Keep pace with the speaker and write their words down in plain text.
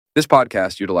This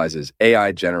podcast utilizes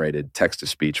AI-generated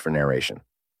text-to-speech for narration.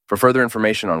 For further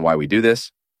information on why we do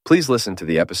this, please listen to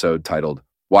the episode titled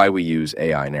Why We Use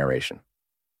AI Narration.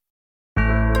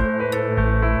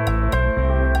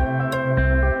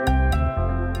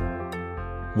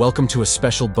 Welcome to a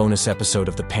special bonus episode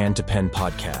of the Pan to Pen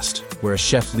podcast, where a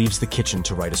chef leaves the kitchen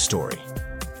to write a story.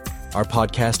 Our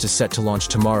podcast is set to launch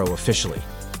tomorrow officially,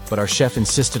 but our chef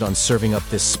insisted on serving up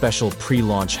this special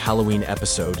pre-launch Halloween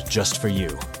episode just for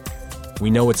you. We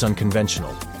know it's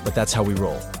unconventional, but that's how we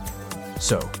roll.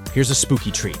 So, here's a spooky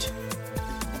treat.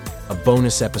 A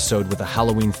bonus episode with a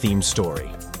Halloween-themed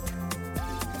story.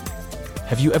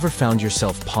 Have you ever found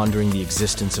yourself pondering the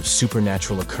existence of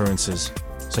supernatural occurrences,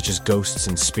 such as ghosts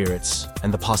and spirits,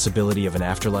 and the possibility of an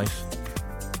afterlife?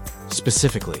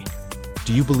 Specifically,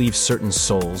 do you believe certain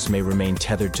souls may remain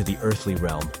tethered to the earthly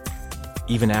realm,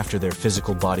 even after their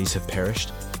physical bodies have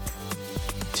perished?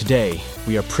 Today,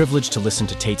 we are privileged to listen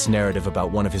to Tate's narrative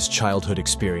about one of his childhood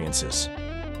experiences.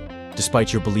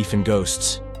 Despite your belief in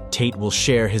ghosts, Tate will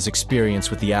share his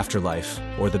experience with the afterlife,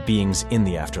 or the beings in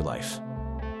the afterlife.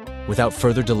 Without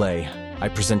further delay, I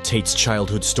present Tate's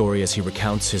childhood story as he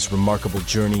recounts his remarkable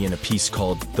journey in a piece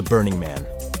called The Burning Man.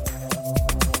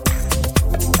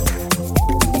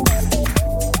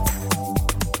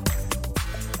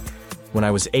 When I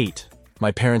was 8,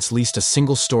 my parents leased a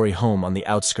single-story home on the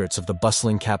outskirts of the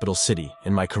bustling capital city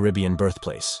in my Caribbean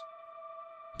birthplace.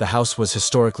 The house was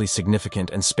historically significant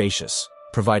and spacious,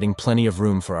 providing plenty of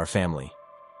room for our family.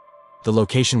 The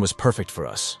location was perfect for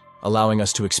us, allowing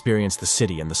us to experience the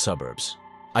city and the suburbs.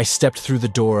 I stepped through the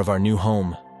door of our new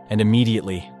home, and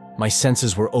immediately, my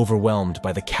senses were overwhelmed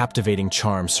by the captivating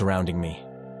charm surrounding me.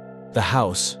 The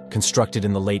house, constructed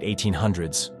in the late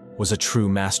 1800s, was a true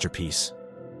masterpiece.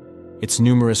 Its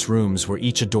numerous rooms were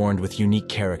each adorned with unique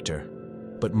character,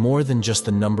 but more than just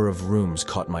the number of rooms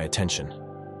caught my attention.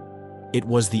 It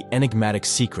was the enigmatic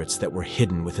secrets that were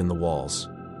hidden within the walls.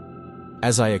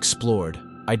 As I explored,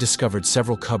 I discovered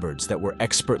several cupboards that were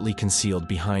expertly concealed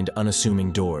behind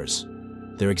unassuming doors,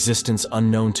 their existence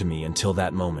unknown to me until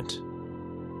that moment.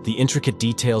 The intricate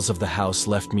details of the house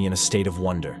left me in a state of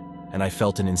wonder, and I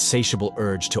felt an insatiable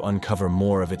urge to uncover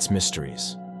more of its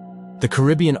mysteries. The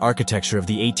Caribbean architecture of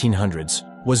the 1800s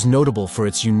was notable for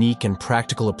its unique and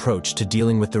practical approach to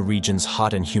dealing with the region's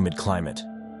hot and humid climate.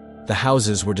 The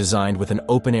houses were designed with an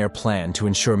open-air plan to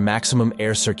ensure maximum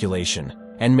air circulation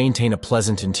and maintain a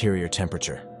pleasant interior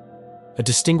temperature. A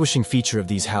distinguishing feature of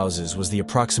these houses was the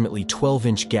approximately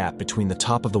 12-inch gap between the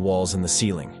top of the walls and the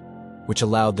ceiling, which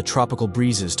allowed the tropical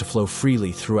breezes to flow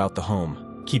freely throughout the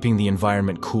home, keeping the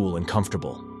environment cool and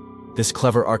comfortable. This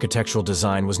clever architectural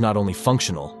design was not only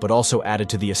functional, but also added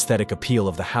to the aesthetic appeal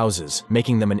of the houses,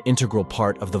 making them an integral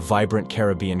part of the vibrant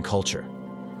Caribbean culture.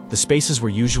 The spaces were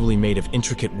usually made of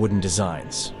intricate wooden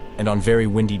designs, and on very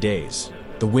windy days,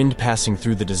 the wind passing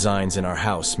through the designs in our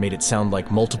house made it sound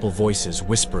like multiple voices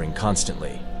whispering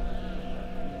constantly.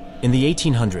 In the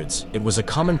 1800s, it was a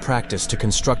common practice to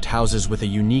construct houses with a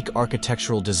unique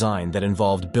architectural design that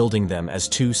involved building them as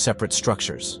two separate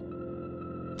structures.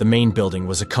 The main building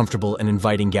was a comfortable and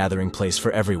inviting gathering place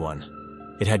for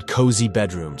everyone. It had cozy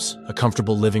bedrooms, a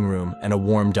comfortable living room, and a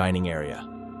warm dining area.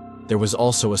 There was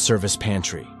also a service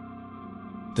pantry.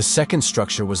 The second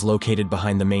structure was located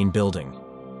behind the main building.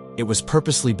 It was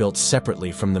purposely built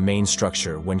separately from the main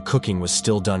structure when cooking was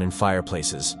still done in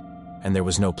fireplaces, and there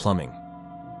was no plumbing.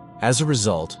 As a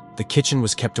result, the kitchen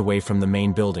was kept away from the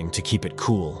main building to keep it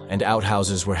cool, and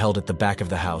outhouses were held at the back of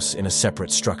the house in a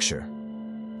separate structure.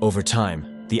 Over time,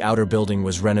 the outer building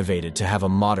was renovated to have a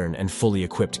modern and fully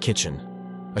equipped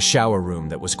kitchen, a shower room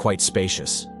that was quite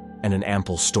spacious, and an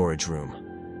ample storage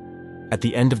room. At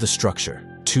the end of the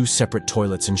structure, two separate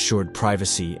toilets ensured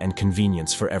privacy and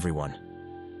convenience for everyone.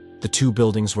 The two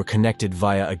buildings were connected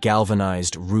via a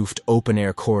galvanized, roofed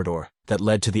open-air corridor that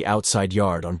led to the outside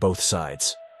yard on both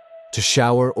sides. To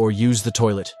shower or use the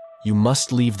toilet, you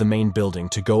must leave the main building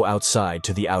to go outside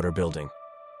to the outer building,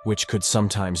 which could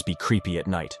sometimes be creepy at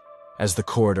night, as the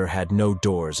corridor had no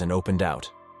doors and opened out.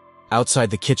 Outside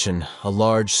the kitchen, a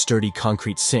large, sturdy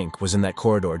concrete sink was in that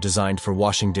corridor designed for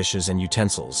washing dishes and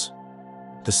utensils.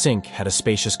 The sink had a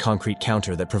spacious concrete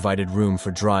counter that provided room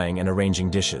for drying and arranging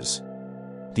dishes.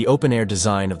 The open-air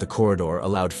design of the corridor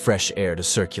allowed fresh air to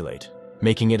circulate,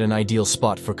 making it an ideal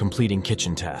spot for completing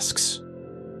kitchen tasks.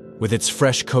 With its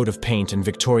fresh coat of paint and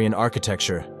Victorian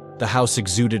architecture, the house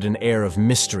exuded an air of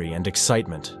mystery and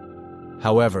excitement.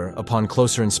 However, upon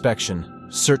closer inspection,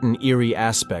 certain eerie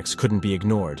aspects couldn't be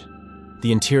ignored.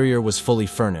 The interior was fully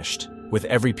furnished, with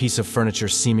every piece of furniture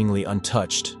seemingly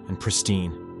untouched and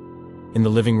pristine. In the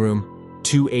living room,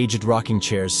 Two aged rocking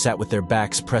chairs sat with their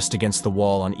backs pressed against the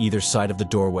wall on either side of the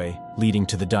doorway, leading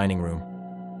to the dining room.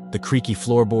 The creaky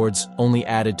floorboards only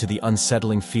added to the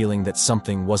unsettling feeling that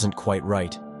something wasn't quite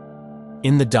right.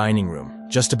 In the dining room,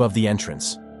 just above the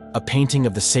entrance, a painting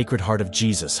of the Sacred Heart of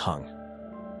Jesus hung.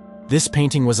 This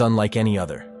painting was unlike any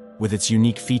other, with its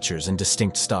unique features and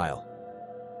distinct style.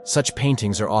 Such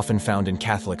paintings are often found in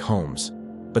Catholic homes,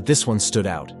 but this one stood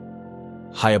out.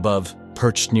 High above,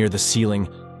 perched near the ceiling,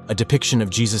 a depiction of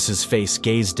Jesus' face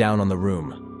gazed down on the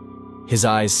room. His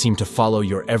eyes seemed to follow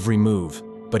your every move,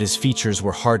 but his features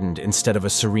were hardened instead of a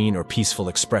serene or peaceful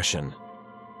expression.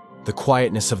 The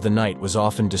quietness of the night was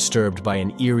often disturbed by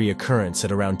an eerie occurrence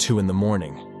at around 2 a.m.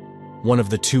 One of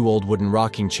the 2 old wooden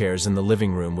rocking chairs in the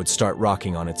living room would start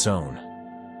rocking on its own.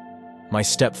 My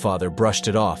stepfather brushed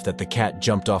it off that the cat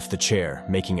jumped off the chair,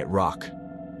 making it rock.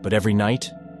 But every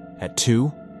night? At 2?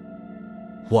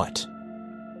 What?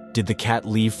 Did the cat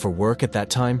leave for work at that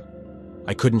time?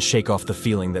 I couldn't shake off the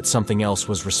feeling that something else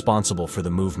was responsible for the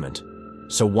movement.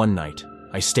 So one night,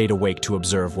 I stayed awake to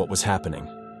observe what was happening.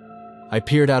 I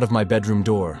peered out of my bedroom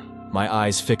door, my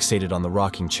eyes fixated on the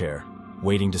rocking chair,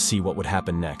 waiting to see what would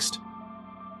happen next.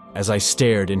 As I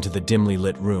stared into the dimly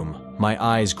lit room, my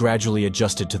eyes gradually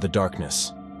adjusted to the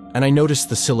darkness, and I noticed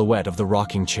the silhouette of the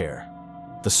rocking chair.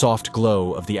 The soft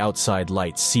glow of the outside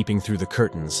lights seeping through the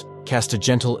curtains cast a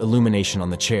gentle illumination on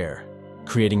the chair,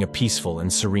 creating a peaceful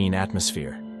and serene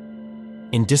atmosphere.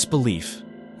 In disbelief,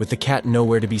 with the cat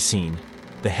nowhere to be seen,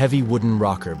 the heavy wooden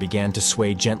rocker began to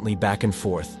sway gently back and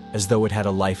forth as though it had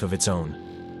a life of its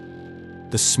own.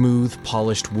 The smooth,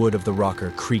 polished wood of the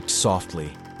rocker creaked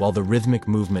softly, while the rhythmic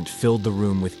movement filled the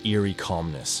room with eerie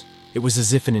calmness. It was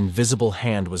as if an invisible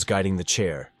hand was guiding the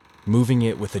chair, moving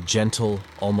it with a gentle,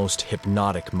 almost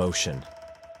hypnotic motion.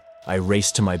 I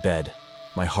raced to my bed,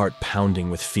 my heart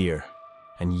pounding with fear,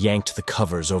 and yanked the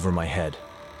covers over my head.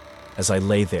 As I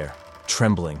lay there,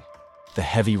 trembling, the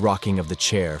heavy rocking of the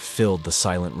chair filled the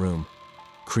silent room,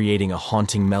 creating a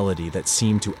haunting melody that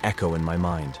seemed to echo in my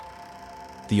mind.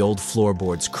 The old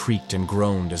floorboards creaked and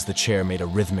groaned as the chair made a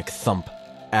rhythmic thump,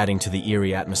 adding to the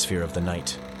eerie atmosphere of the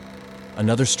night.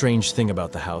 Another strange thing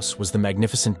about the house was the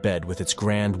magnificent bed with its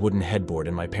grand wooden headboard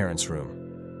in my parents'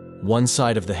 room. One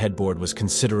side of the headboard was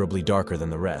considerably darker than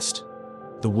the rest.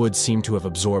 The wood seemed to have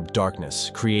absorbed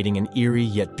darkness, creating an eerie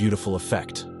yet beautiful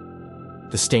effect.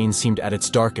 The stain seemed at its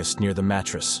darkest near the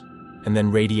mattress, and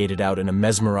then radiated out in a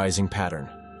mesmerizing pattern,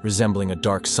 resembling a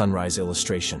dark sunrise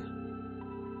illustration.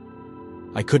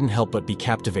 I couldn't help but be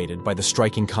captivated by the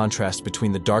striking contrast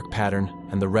between the dark pattern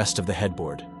and the rest of the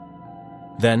headboard.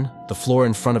 Then, the floor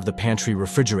in front of the pantry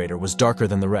refrigerator was darker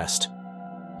than the rest.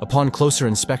 Upon closer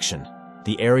inspection,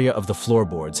 the area of the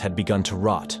floorboards had begun to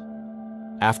rot.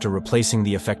 After replacing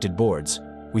the affected boards,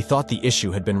 we thought the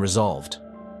issue had been resolved.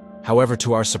 However,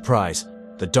 to our surprise,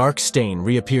 the dark stain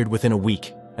reappeared within a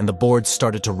week, and the boards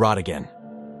started to rot again.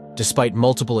 Despite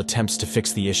multiple attempts to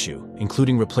fix the issue,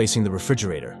 including replacing the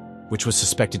refrigerator, which was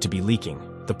suspected to be leaking,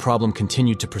 the problem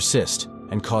continued to persist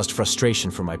and caused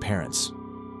frustration for my parents.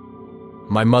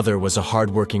 My mother was a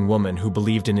hard-working woman who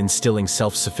believed in instilling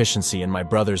self-sufficiency in my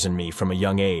brothers and me from a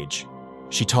young age.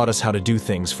 She taught us how to do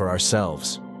things for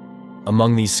ourselves.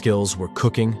 Among these skills were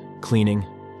cooking, cleaning,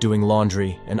 doing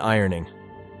laundry, and ironing.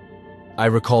 I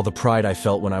recall the pride I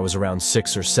felt when I was around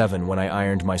 6 or 7 when I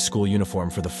ironed my school uniform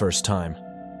for the first time.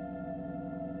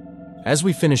 As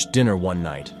we finished dinner one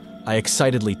night, I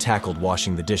excitedly tackled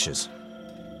washing the dishes.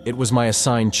 It was my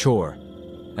assigned chore,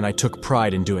 and I took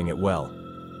pride in doing it well.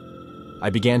 I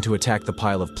began to attack the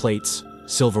pile of plates,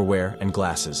 silverware, and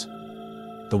glasses.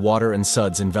 The water and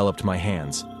suds enveloped my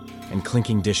hands, and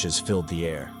clinking dishes filled the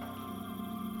air.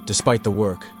 Despite the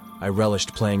work, I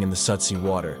relished playing in the sudsy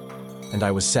water, and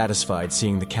I was satisfied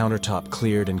seeing the countertop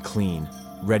cleared and clean,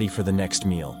 ready for the next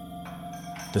meal.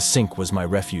 The sink was my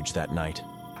refuge that night,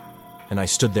 and I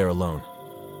stood there alone,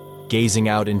 gazing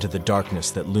out into the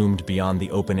darkness that loomed beyond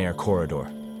the open-air corridor.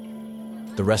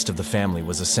 The rest of the family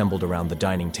was assembled around the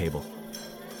dining table,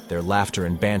 their laughter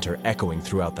and banter echoing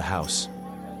throughout the house.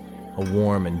 A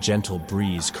warm and gentle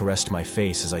breeze caressed my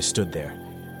face as I stood there,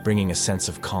 bringing a sense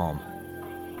of calm.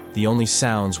 The only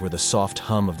sounds were the soft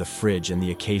hum of the fridge and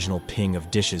the occasional ping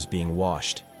of dishes being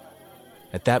washed.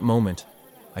 At that moment,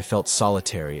 I felt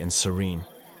solitary and serene,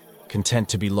 content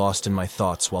to be lost in my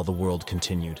thoughts while the world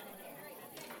continued.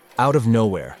 Out of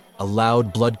nowhere, a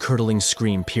loud, blood-curdling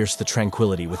scream pierced the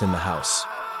tranquility within the house.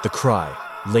 The cry,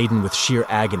 laden with sheer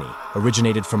agony,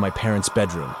 originated from my parents'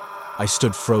 bedroom. I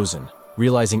stood frozen,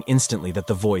 realizing instantly that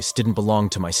the voice didn't belong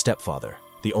to my stepfather,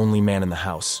 the only man in the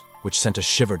house, which sent a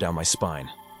shiver down my spine.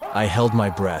 I held my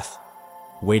breath,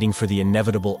 waiting for the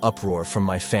inevitable uproar from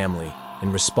my family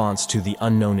in response to the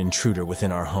unknown intruder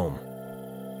within our home.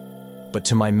 But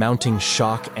to my mounting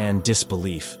shock and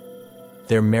disbelief,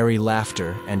 their merry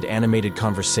laughter and animated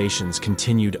conversations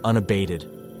continued unabated,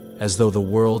 as though the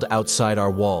world outside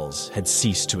our walls had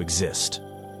ceased to exist.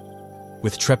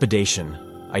 With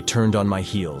trepidation, I turned on my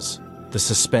heels, the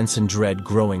suspense and dread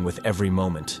growing with every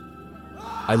moment.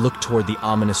 I looked toward the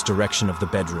ominous direction of the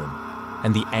bedroom,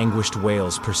 and the anguished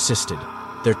wails persisted,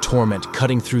 their torment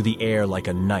cutting through the air like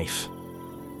a knife.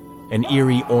 An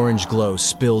eerie orange glow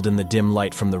spilled in the dim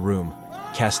light from the room,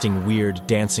 casting weird,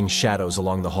 dancing shadows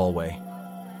along the hallway.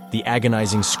 The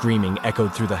agonizing screaming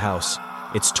echoed through the house,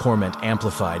 its torment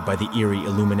amplified by the eerie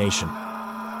illumination.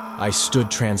 I stood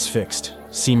transfixed,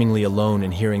 seemingly alone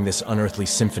in hearing this unearthly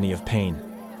symphony of pain.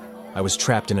 I was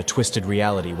trapped in a twisted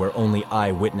reality where only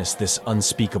I witnessed this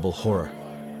unspeakable horror.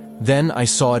 Then I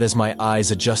saw it as my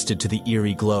eyes adjusted to the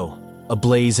eerie glow.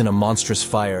 Ablaze in a monstrous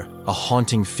fire, a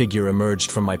haunting figure emerged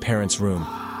from my parents' room.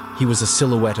 He was a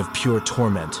silhouette of pure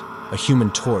torment, a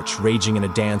human torch raging in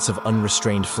a dance of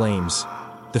unrestrained flames.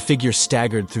 The figure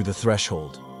staggered through the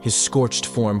threshold, his scorched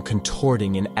form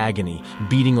contorting in agony,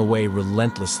 beating away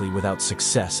relentlessly without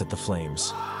success at the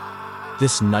flames.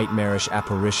 This nightmarish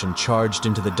apparition charged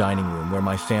into the dining room where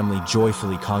my family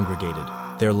joyfully congregated,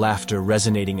 their laughter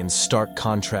resonating in stark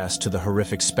contrast to the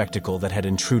horrific spectacle that had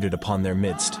intruded upon their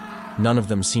midst. None of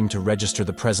them seemed to register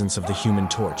the presence of the human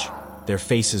torch. Their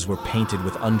faces were painted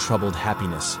with untroubled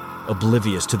happiness,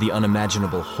 oblivious to the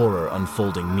unimaginable horror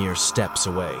unfolding mere steps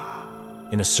away.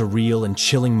 In a surreal and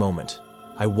chilling moment,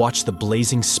 I watched the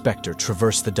blazing specter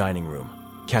traverse the dining room,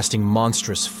 casting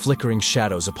monstrous, flickering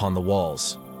shadows upon the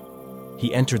walls.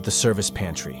 He entered the service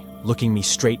pantry, looking me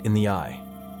straight in the eye.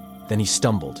 Then he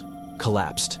stumbled,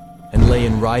 collapsed, and lay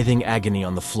in writhing agony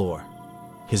on the floor,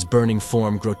 his burning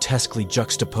form grotesquely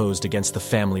juxtaposed against the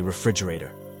family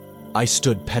refrigerator. I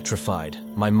stood petrified,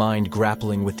 my mind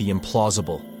grappling with the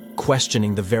implausible,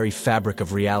 questioning the very fabric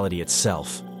of reality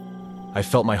itself. I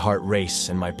felt my heart race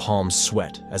and my palms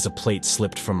sweat as a plate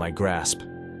slipped from my grasp,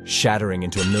 shattering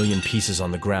into a million pieces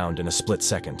on the ground in a split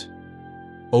second.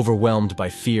 Overwhelmed by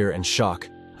fear and shock,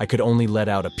 I could only let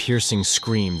out a piercing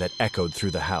scream that echoed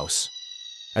through the house.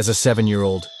 As a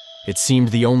 7-year-old, it seemed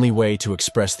the only way to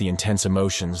express the intense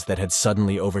emotions that had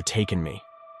suddenly overtaken me.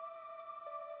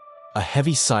 A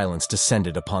heavy silence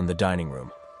descended upon the dining room,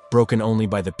 broken only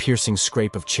by the piercing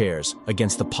scrape of chairs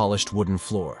against the polished wooden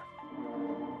floor.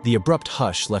 The abrupt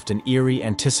hush left an eerie,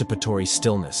 anticipatory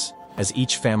stillness as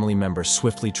each family member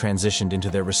swiftly transitioned into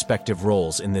their respective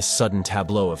roles in this sudden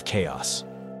tableau of chaos.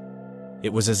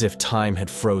 It was as if time had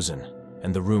frozen,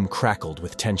 and the room crackled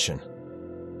with tension.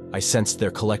 I sensed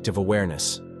their collective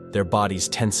awareness, their bodies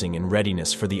tensing in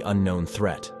readiness for the unknown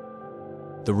threat.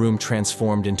 The room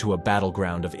transformed into a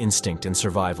battleground of instinct and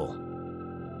survival.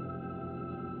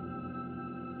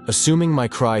 Assuming my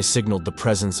cry signaled the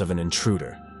presence of an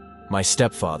intruder, my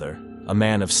stepfather, a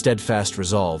man of steadfast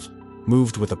resolve,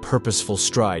 moved with a purposeful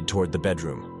stride toward the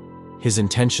bedroom. His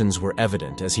intentions were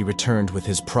evident as he returned with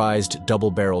his prized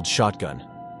double-barreled shotgun,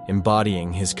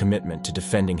 embodying his commitment to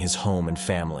defending his home and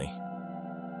family.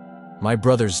 My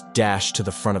brothers dashed to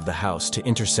the front of the house to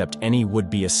intercept any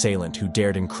would-be assailant who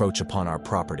dared encroach upon our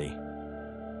property.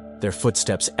 Their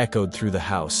footsteps echoed through the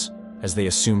house as they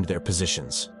assumed their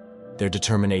positions, their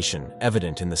determination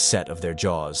evident in the set of their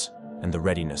jaws and the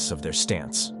readiness of their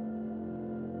stance.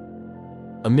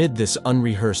 Amid this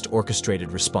unrehearsed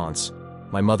orchestrated response,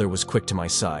 my mother was quick to my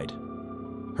side.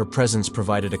 Her presence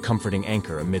provided a comforting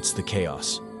anchor amidst the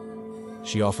chaos.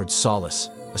 She offered solace,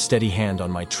 a steady hand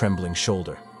on my trembling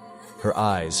shoulder, her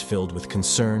eyes filled with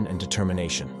concern and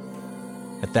determination.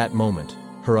 At that moment,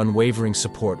 her unwavering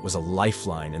support was a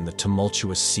lifeline in the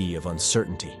tumultuous sea of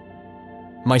uncertainty.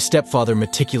 My stepfather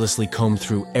meticulously combed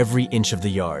through every inch of the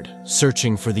yard,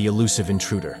 searching for the elusive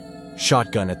intruder,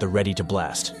 shotgun at the ready to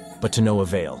blast, but to no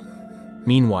avail.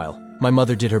 Meanwhile, my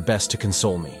mother did her best to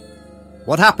console me.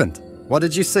 What happened? What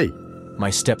did you see?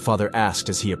 My stepfather asked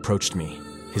as he approached me,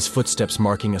 his footsteps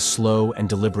marking a slow and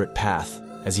deliberate path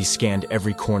as he scanned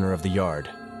every corner of the yard.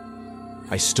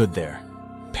 I stood there,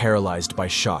 paralyzed by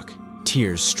shock,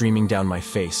 tears streaming down my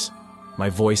face, my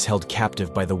voice held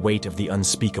captive by the weight of the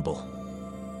unspeakable.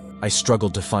 I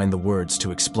struggled to find the words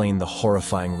to explain the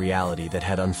horrifying reality that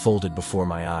had unfolded before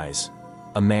my eyes.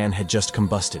 A man had just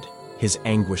combusted, his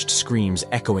anguished screams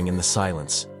echoing in the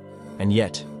silence. And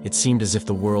yet, it seemed as if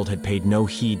the world had paid no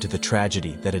heed to the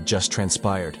tragedy that had just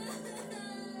transpired.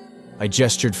 I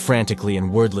gestured frantically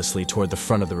and wordlessly toward the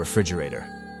front of the refrigerator,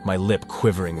 my lip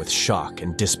quivering with shock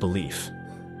and disbelief.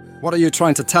 What are you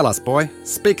trying to tell us, boy?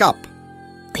 Speak up!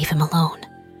 Leave him alone.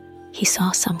 He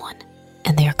saw someone,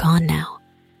 and they are gone now.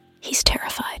 He's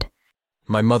terrified.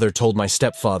 My mother told my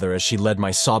stepfather as she led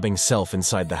my sobbing self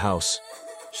inside the house.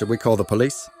 Should we call the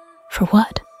police? For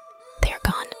what? They are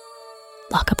gone.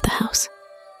 Lock up the house.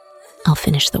 I'll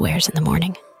finish the wares in the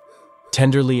morning.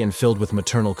 Tenderly and filled with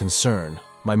maternal concern,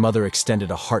 my mother extended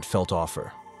a heartfelt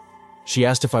offer. She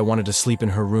asked if I wanted to sleep in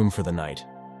her room for the night,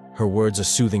 her words a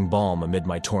soothing balm amid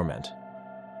my torment.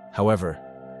 However,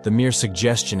 the mere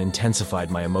suggestion intensified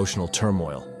my emotional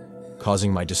turmoil,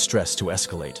 causing my distress to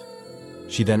escalate.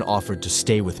 She then offered to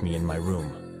stay with me in my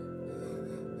room.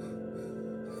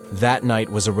 That night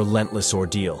was a relentless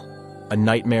ordeal, a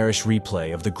nightmarish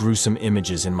replay of the gruesome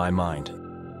images in my mind.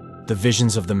 The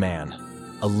visions of the man,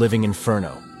 a living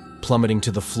inferno, plummeting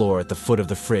to the floor at the foot of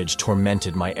the fridge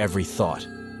tormented my every thought.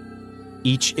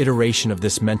 Each iteration of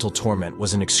this mental torment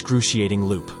was an excruciating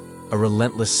loop, a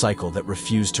relentless cycle that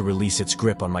refused to release its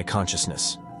grip on my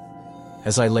consciousness.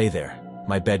 As I lay there,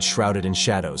 my bed shrouded in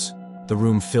shadows, the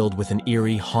room filled with an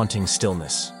eerie, haunting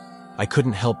stillness, I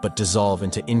couldn't help but dissolve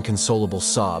into inconsolable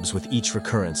sobs with each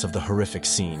recurrence of the horrific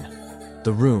scene.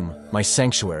 The room, my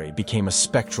sanctuary, became a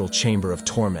spectral chamber of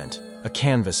torment, a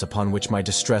canvas upon which my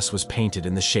distress was painted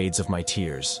in the shades of my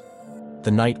tears.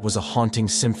 The night was a haunting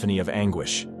symphony of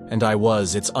anguish, and I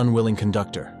was its unwilling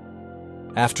conductor.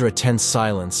 After a tense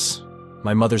silence,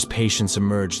 my mother's patience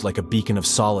emerged like a beacon of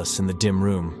solace in the dim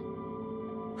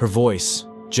room. Her voice,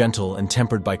 gentle and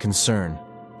tempered by concern,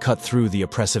 cut through the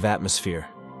oppressive atmosphere.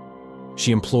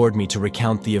 She implored me to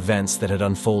recount the events that had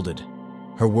unfolded,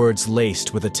 her words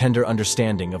laced with a tender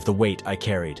understanding of the weight I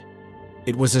carried.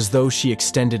 It was as though she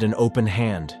extended an open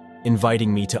hand,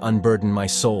 inviting me to unburden my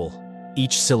soul,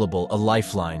 each syllable a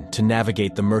lifeline to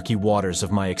navigate the murky waters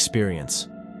of my experience.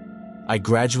 I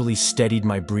gradually steadied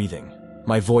my breathing,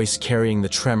 my voice carrying the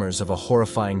tremors of a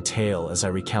horrifying tale as I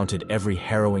recounted every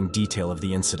harrowing detail of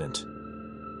the incident.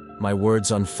 My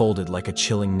words unfolded like a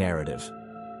chilling narrative,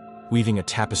 weaving a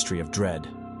tapestry of dread.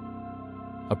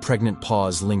 A pregnant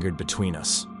pause lingered between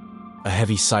us, a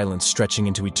heavy silence stretching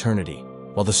into eternity,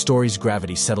 while the story's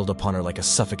gravity settled upon her like a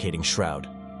suffocating shroud.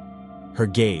 Her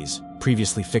gaze,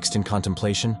 previously fixed in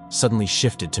contemplation, suddenly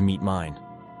shifted to meet mine.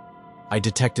 I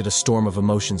detected a storm of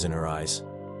emotions in her eyes,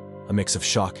 a mix of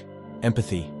shock,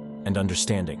 empathy, and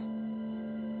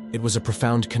understanding. It was a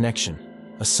profound connection,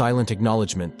 a silent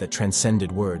acknowledgement that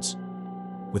transcended words.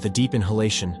 With a deep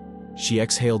inhalation, she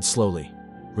exhaled slowly,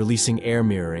 releasing air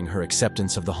mirroring her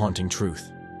acceptance of the haunting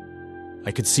truth.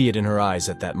 I could see it in her eyes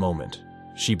at that moment.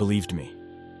 She believed me.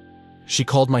 She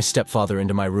called my stepfather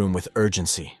into my room with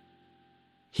urgency.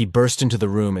 He burst into the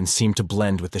room and seemed to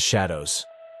blend with the shadows,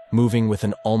 moving with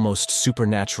an almost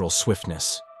supernatural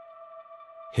swiftness.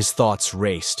 His thoughts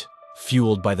raced,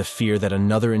 fueled by the fear that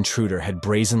another intruder had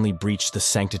brazenly breached the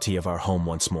sanctity of our home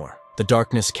once more. The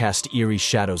darkness cast eerie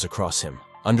shadows across him,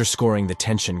 underscoring the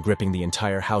tension gripping the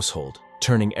entire household,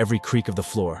 turning every creak of the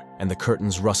floor and the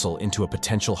curtains rustle into a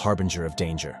potential harbinger of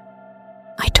danger.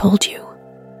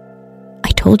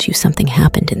 I told you something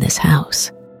happened in this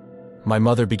house. My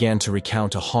mother began to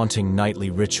recount a haunting nightly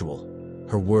ritual,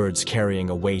 her words carrying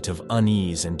a weight of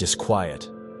unease and disquiet.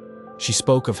 She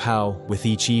spoke of how, with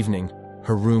each evening,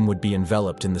 her room would be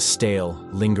enveloped in the stale,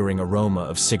 lingering aroma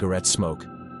of cigarette smoke,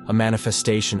 a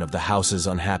manifestation of the house's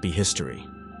unhappy history.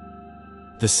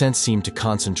 The scent seemed to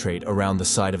concentrate around the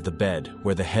side of the bed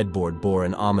where the headboard bore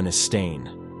an ominous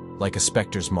stain, like a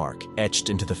specter's mark etched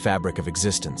into the fabric of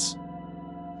existence.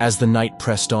 As the night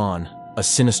pressed on, a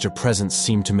sinister presence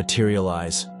seemed to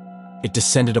materialize. It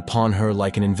descended upon her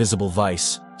like an invisible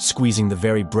vice, squeezing the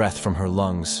very breath from her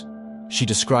lungs. She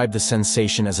described the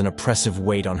sensation as an oppressive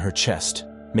weight on her chest,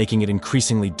 making it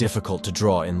increasingly difficult to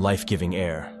draw in life-giving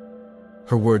air.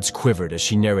 Her words quivered as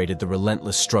she narrated the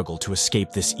relentless struggle to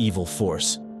escape this evil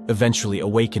force, eventually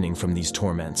awakening from these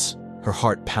torments, her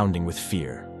heart pounding with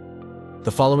fear.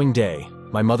 The following day,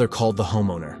 my mother called the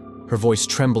homeowner, her voice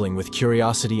trembling with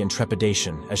curiosity and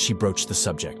trepidation as she broached the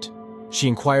subject. She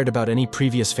inquired about any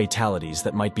previous fatalities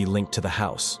that might be linked to the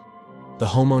house. The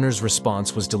homeowner's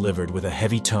response was delivered with a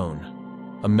heavy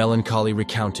tone, a melancholy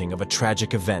recounting of a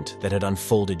tragic event that had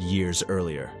unfolded years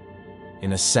earlier.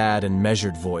 In a sad and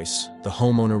measured voice, the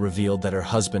homeowner revealed that her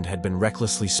husband had been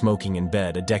recklessly smoking in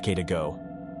bed a decade ago,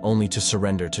 only to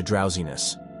surrender to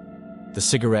drowsiness. The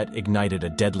cigarette ignited a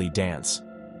deadly dance,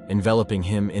 enveloping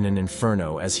him in an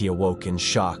inferno as he awoke in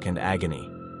shock and agony.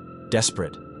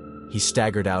 Desperate, he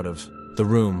staggered out of the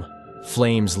room,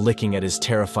 flames licking at his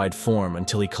terrified form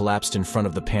until he collapsed in front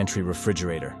of the pantry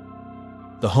refrigerator.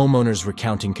 The homeowner's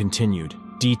recounting continued,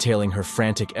 detailing her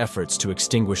frantic efforts to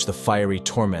extinguish the fiery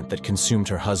torment that consumed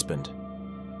her husband.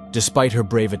 Despite her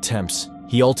brave attempts,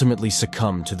 he ultimately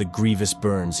succumbed to the grievous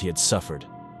burns he had suffered,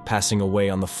 passing away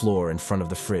on the floor in front of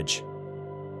the fridge.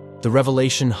 The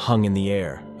revelation hung in the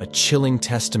air, a chilling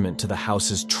testament to the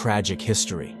house's tragic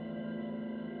history.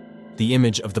 The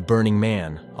image of the burning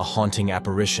man, a haunting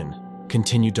apparition,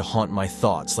 continued to haunt my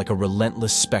thoughts like a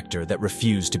relentless specter that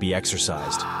refused to be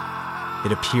exorcised.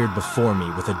 It appeared before me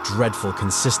with a dreadful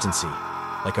consistency,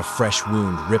 like a fresh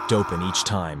wound ripped open each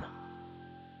time.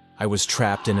 I was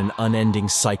trapped in an unending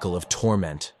cycle of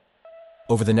torment.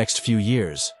 Over the next few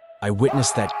years, I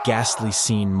witnessed that ghastly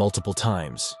scene multiple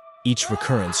times, each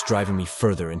recurrence driving me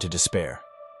further into despair.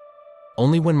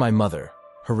 Only when my mother,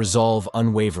 her resolve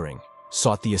unwavering,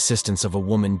 sought the assistance of a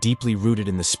woman deeply rooted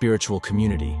in the spiritual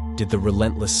community did the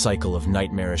relentless cycle of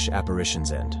nightmarish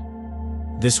apparitions end.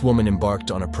 This woman embarked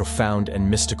on a profound and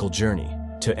mystical journey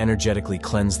to energetically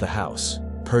cleanse the house,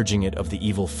 purging it of the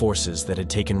evil forces that had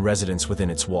taken residence within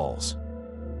its walls.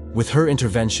 With her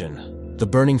intervention, the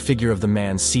burning figure of the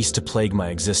man ceased to plague my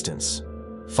existence,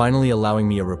 finally allowing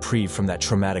me a reprieve from that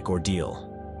traumatic ordeal.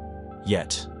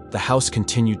 Yet, the house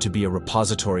continued to be a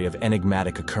repository of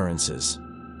enigmatic occurrences.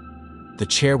 The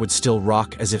chair would still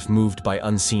rock as if moved by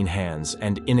unseen hands,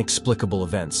 and inexplicable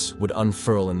events would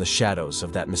unfurl in the shadows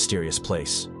of that mysterious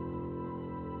place.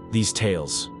 These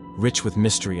tales, rich with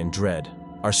mystery and dread,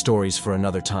 are stories for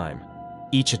another time,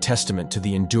 each a testament to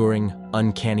the enduring,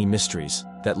 uncanny mysteries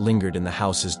that lingered in the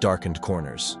house's darkened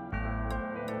corners.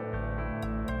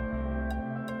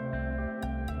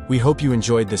 We hope you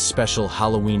enjoyed this special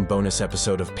Halloween bonus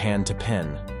episode of Pan to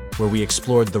Pen, where we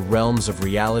explored the realms of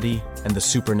reality and the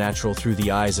supernatural through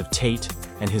the eyes of Tate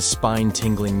and his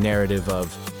spine-tingling narrative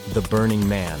of The Burning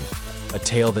Man, a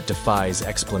tale that defies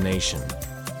explanation.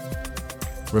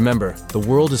 Remember, the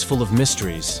world is full of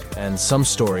mysteries, and some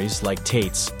stories, like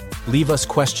Tate's, leave us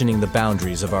questioning the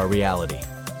boundaries of our reality.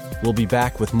 We'll be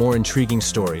back with more intriguing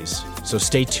stories, so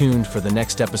stay tuned for the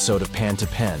next episode of Pan to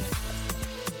Pen.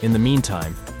 In the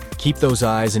meantime, keep those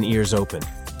eyes and ears open.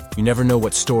 You never know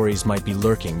what stories might be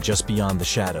lurking just beyond the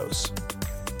shadows.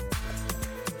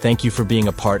 Thank you for being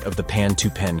a part of the Pan to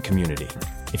Pen community.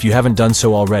 If you haven't done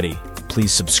so already,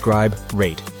 please subscribe,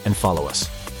 rate, and follow us.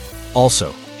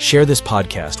 Also, share this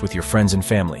podcast with your friends and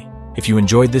family. If you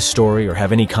enjoyed this story or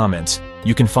have any comments,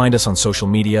 you can find us on social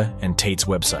media and Tate's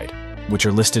website, which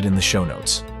are listed in the show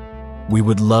notes. We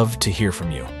would love to hear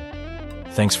from you.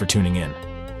 Thanks for tuning in.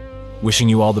 Wishing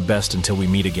you all the best until we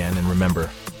meet again, and remember,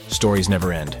 stories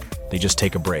never end. They just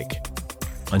take a break.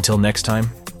 Until next time,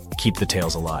 keep the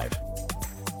tales alive.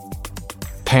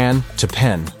 Pan to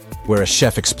Pen, where a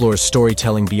chef explores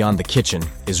storytelling beyond the kitchen,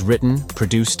 is written,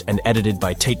 produced, and edited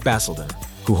by Tate Basildon,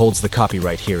 who holds the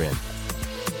copyright herein.